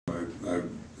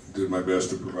did my best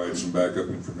to provide some backup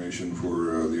information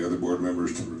for the other board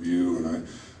members to review, and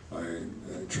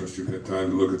I trust you've had time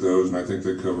to look at those, and I think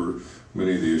they cover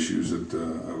many of the issues that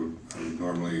I would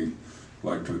normally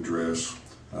like to address.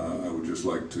 I would just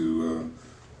like to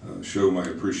show my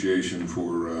appreciation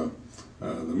for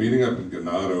the meeting up in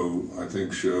Ganado. I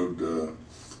think showed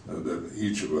that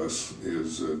each of us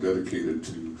is dedicated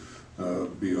to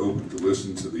be open to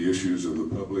listen to the issues of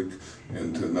the public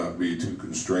and to not be too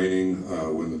constraining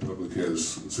when the public has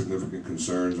significant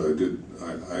concerns.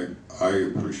 I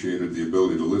appreciated the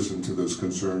ability to listen to those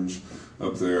concerns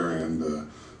up there, and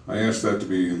I asked that to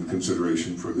be in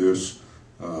consideration for this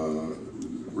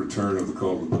return of the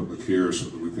call to the public here, so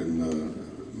that we can,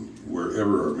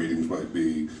 wherever our meetings might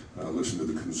be, listen to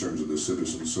the concerns of the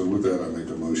citizens. So with that, I make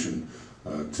a motion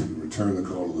to return the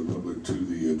call to the public to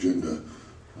the agenda.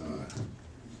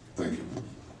 Thank you.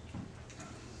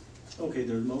 Okay,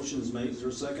 there's motions made. Is there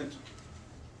a second?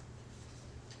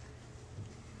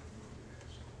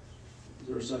 Is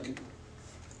there a second?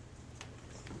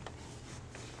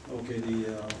 Okay,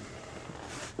 the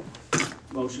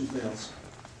motion fails.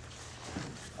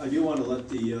 I do want to let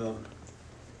the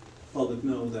public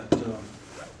know that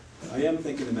I am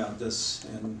thinking about this,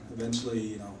 and eventually,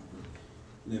 you know,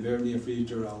 in the very near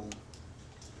future, I'll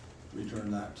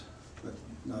return that, but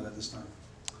not at this time.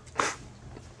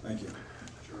 Thank you.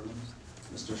 Sherman.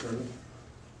 Mr. Sherman?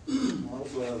 I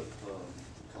also have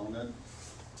a comment.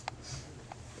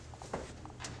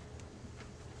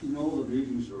 You know, the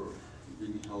meetings are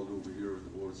being held over here at the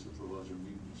Board of Supervisor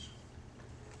meetings.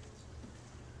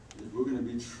 If we're going to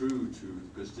be true to the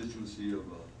constituency of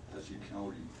Apache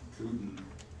County, including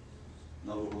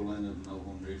Navajo land and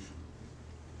Navajo Nation,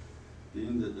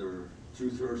 being that there are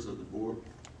 2/3 of the board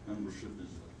membership is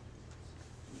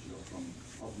from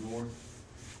up north,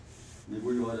 maybe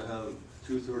we ought to have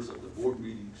 2/3 of the board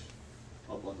meetings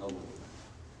up on Navajo.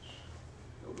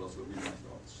 That would also be my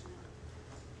thoughts.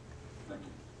 Thank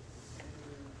you.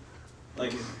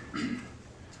 Thank you.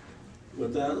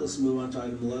 With that, let's move on to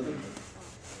item 11.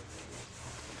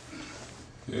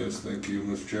 Yes, thank you,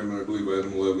 Mr. Chairman. I believe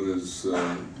item 11 is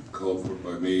called for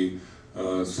by me.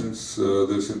 Since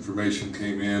this information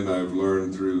came in, I've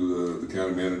learned through the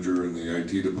county manager and the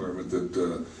IT department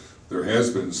that there has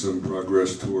been some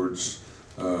progress towards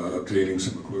obtaining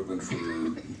some equipment for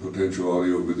potential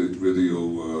audio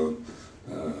video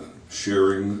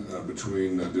sharing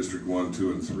between District 1,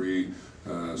 2, and 3.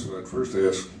 So I'd first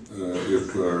ask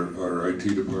if our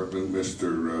IT department,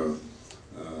 Mr.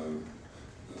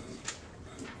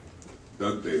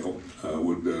 Dugdale,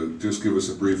 would just give us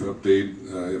a brief update,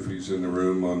 if he's in the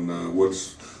room, on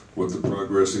what the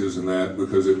progress is in that,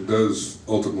 because it does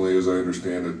ultimately, as I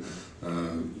understand it,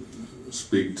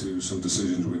 speak to some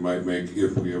decisions we might make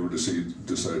if we ever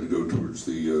decide to go towards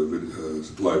the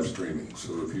live streaming.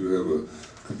 So if you have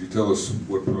could you tell us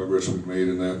what progress we've made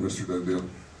in that, Mr. Dugdale?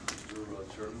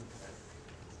 Mr. Chairman.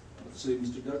 Let's see,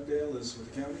 Mr. Dugdale is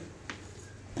with the county.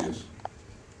 Yes.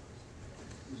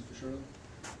 Mr. Sherman?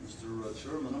 Mr.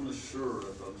 Chairman, I'm not sure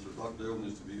if Mr. Dugdale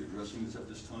needs to be addressing this at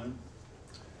this time.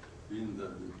 Being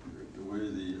the way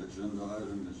the agenda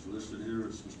item is listed here,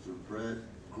 it's Mr. Brad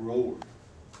Grower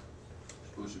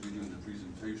supposed to be doing the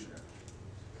presentation.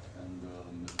 And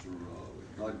Mr.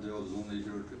 Dugdale is only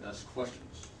here to ask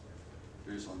questions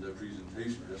based on their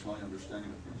presentation. That's my understanding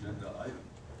of the agenda item.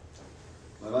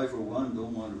 But I, for one,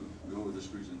 don't want to go with this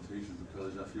presentation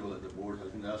because I feel that the board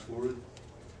hasn't asked for it.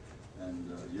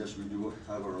 And yes, we do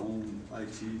have our own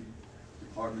IT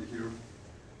department here.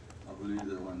 I believe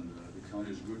that when the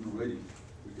county is good and ready,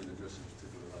 we can address this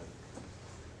particular item.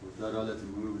 With that, I'd like to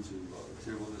move to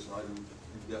table this item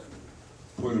indefinitely.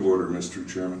 Point of order, Mr.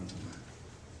 Chairman.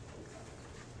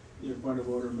 Your point of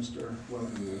order, Mr.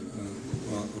 Wellington.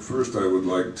 Well, first I would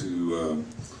like to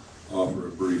offer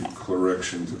a brief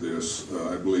correction to this.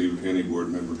 I believe any board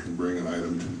member can bring an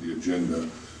item to the agenda,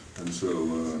 and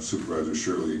so Supervisor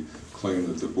Shirley claim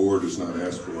that the board has not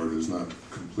asked for it is not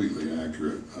completely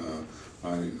accurate.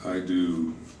 I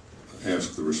do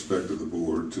ask the respect of the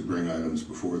board to bring items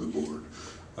before the board.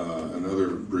 Another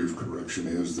brief correction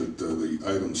is that the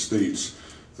item states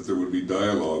that there would be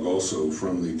dialogue also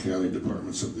from the county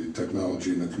departments of the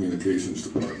technology and the communications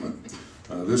department.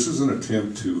 This is an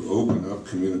attempt to open up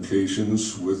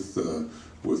communications with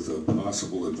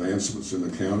possible advancements in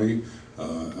the county.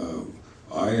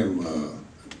 I am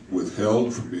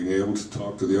withheld from being able to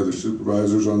talk to the other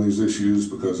supervisors on these issues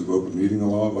because of open meeting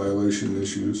law violation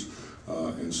issues.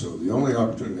 And so the only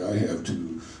opportunity I have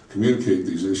to communicate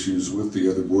these issues with the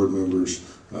other board members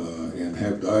and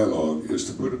have dialogue is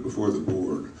to put it before the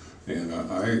board. And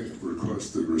I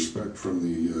request the respect from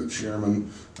the chairman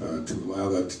to allow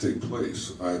that to take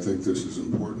place. I think this is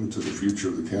important to the future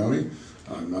of the county.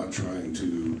 I'm not trying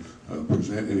to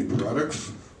present any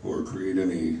products or create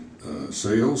any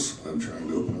sales. I'm trying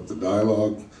to open up the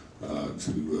dialogue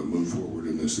to move forward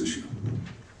in this issue.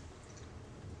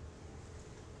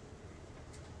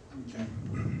 Okay.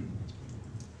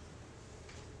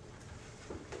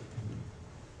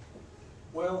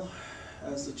 Well,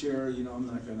 as the chair, I'm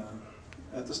not gonna,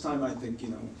 at this time, I think,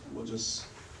 we'll just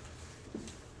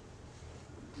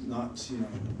not,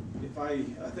 if I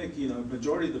think,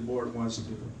 majority of the board wants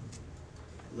to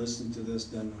listen to this,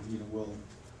 then,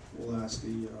 we'll ask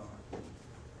the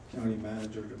county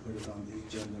manager to put it on the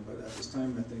agenda, but at this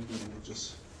time, I think, we'll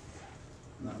just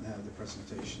not have the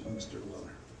presentation, Mr.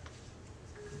 Weller.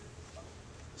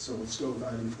 So let's go with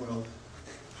item 12.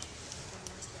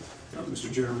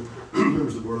 Mr. Chairman,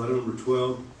 members of the board, item number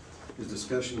 12 is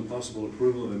discussion and possible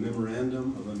approval of a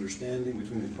memorandum of understanding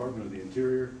between the Department of the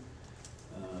Interior,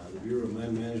 the Bureau of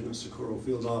Land Management, Socorro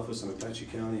Field Office, and Apache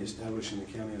County, establishing the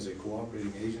county as a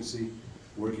cooperating agency,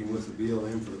 working with the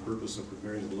BLM for the purpose of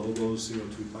preparing the Lobos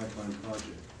CO2 pipeline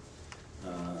project,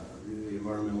 the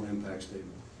environmental impact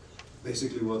statement.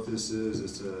 Basically what this is,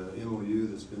 it's a MOU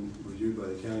that's been reviewed by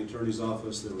the county attorney's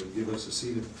office that would give us a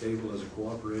seat at the table as a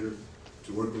cooperator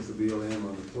to work with the BLM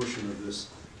on the portion of this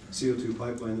CO2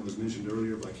 pipeline that was mentioned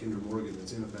earlier by Kinder Morgan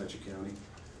that's in Apache County.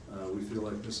 We feel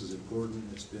like this is important.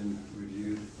 It's been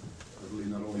reviewed, I believe,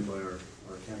 not only by our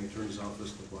county attorney's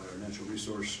office, but by our natural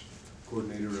resource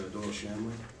coordinator, Doyle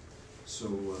Shanley. So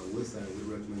with that, we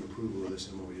recommend approval of this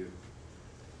MOU.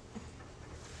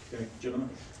 Okay, gentlemen?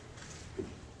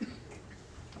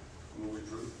 Will we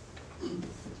approve?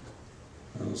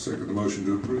 I'll second the motion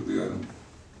to approve the item.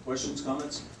 Questions,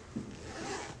 comments?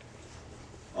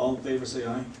 All in favor say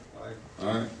aye. Aye.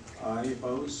 Aye. Aye,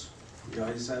 oppose? The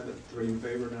ayes have it, 3 in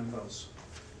favor, none opposed.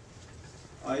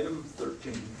 Item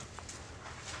 13.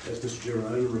 Yes, Mr. Chairman,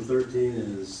 item number 13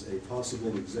 is a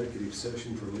possible executive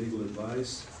session for legal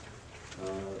advice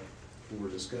for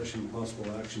discussion and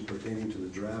possible action pertaining to the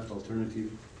draft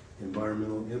alternative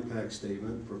environmental impact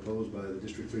statement proposed by the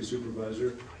District 3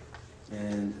 Supervisor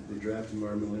and the draft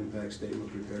environmental impact statement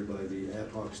prepared by the Ad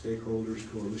Hoc Stakeholders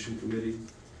Coalition Committee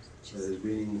that is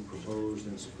being proposed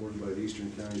and supported by the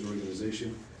Eastern Counties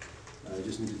Organization. I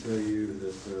just need to tell you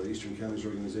that the Eastern Counties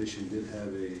Organization did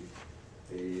have a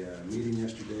meeting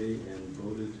yesterday and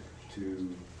voted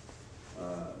to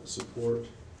support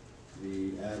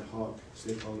the Ad Hoc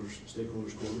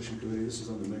Stakeholders Coalition Committee. This is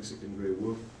on the Mexican gray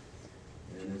wolf,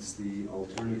 and it's the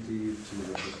alternative to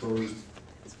the proposed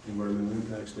environmental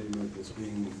impact statement that's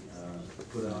being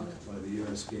put out by the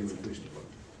U.S. Game and Fish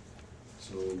Department.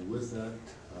 So with that,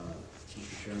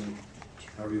 Mr. Chairman,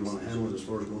 however you want to handle it as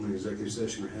far as going to executive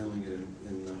session or handling it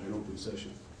in an open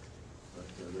session, but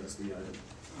that's the item.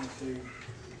 Okay.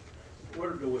 What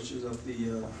are the wishes of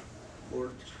the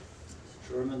board?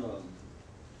 Chairman,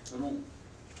 I don't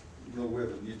know where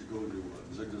we need to go to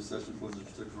executive session for this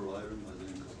particular item. I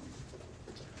think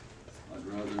I'd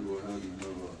rather go ahead and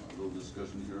have a little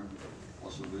discussion here,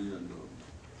 possibly, and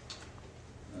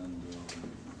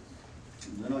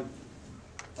then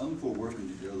I'm for working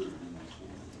together,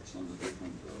 for some of the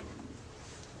different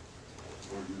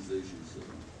organizations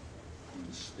in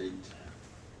the state.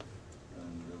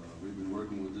 And we've been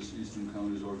working with this Eastern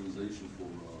Counties organization for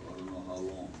I don't know how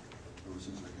long, ever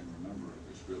since I can remember, I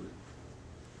guess, really.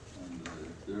 And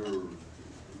if they're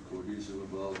cohesive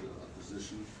about a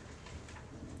position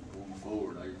going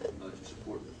forward, I'd like to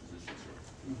support that position, sir.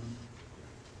 Mm-hmm.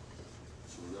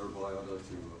 So thereby I'd like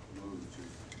to move to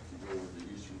go with the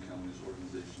Eastern Counties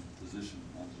organization position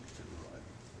on this particular item.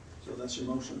 So that's your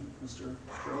motion, Mr.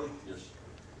 Shirley? Yes.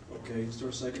 Okay, is there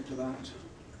a second to that?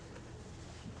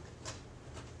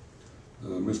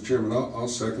 Mr. Chairman, I'll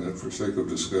second it for sake of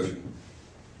discussion.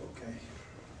 Okay.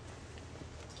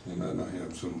 And then I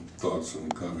have some thoughts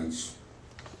and comments.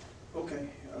 Okay,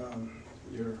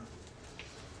 your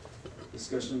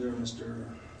discussion there, Mr.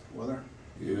 Weller?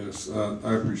 Yes,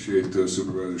 I appreciate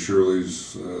Supervisor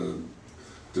Shirley's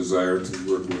desire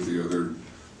to work with the other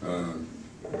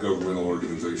governmental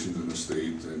organizations in the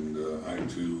state, and I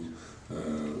too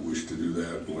wish to do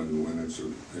that when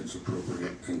it's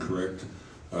appropriate and correct.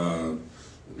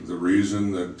 The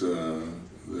reason that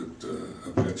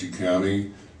Apache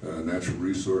County Natural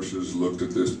Resources looked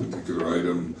at this particular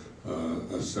item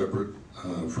separate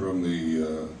from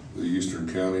the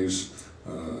Eastern Counties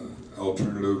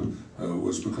alternative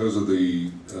was because of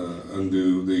the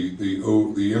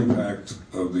the impact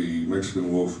of the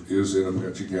Mexican wolf is in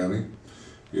Apache County.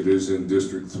 It is in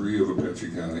District 3 of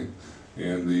Apache County,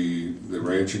 and the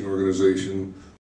ranching organization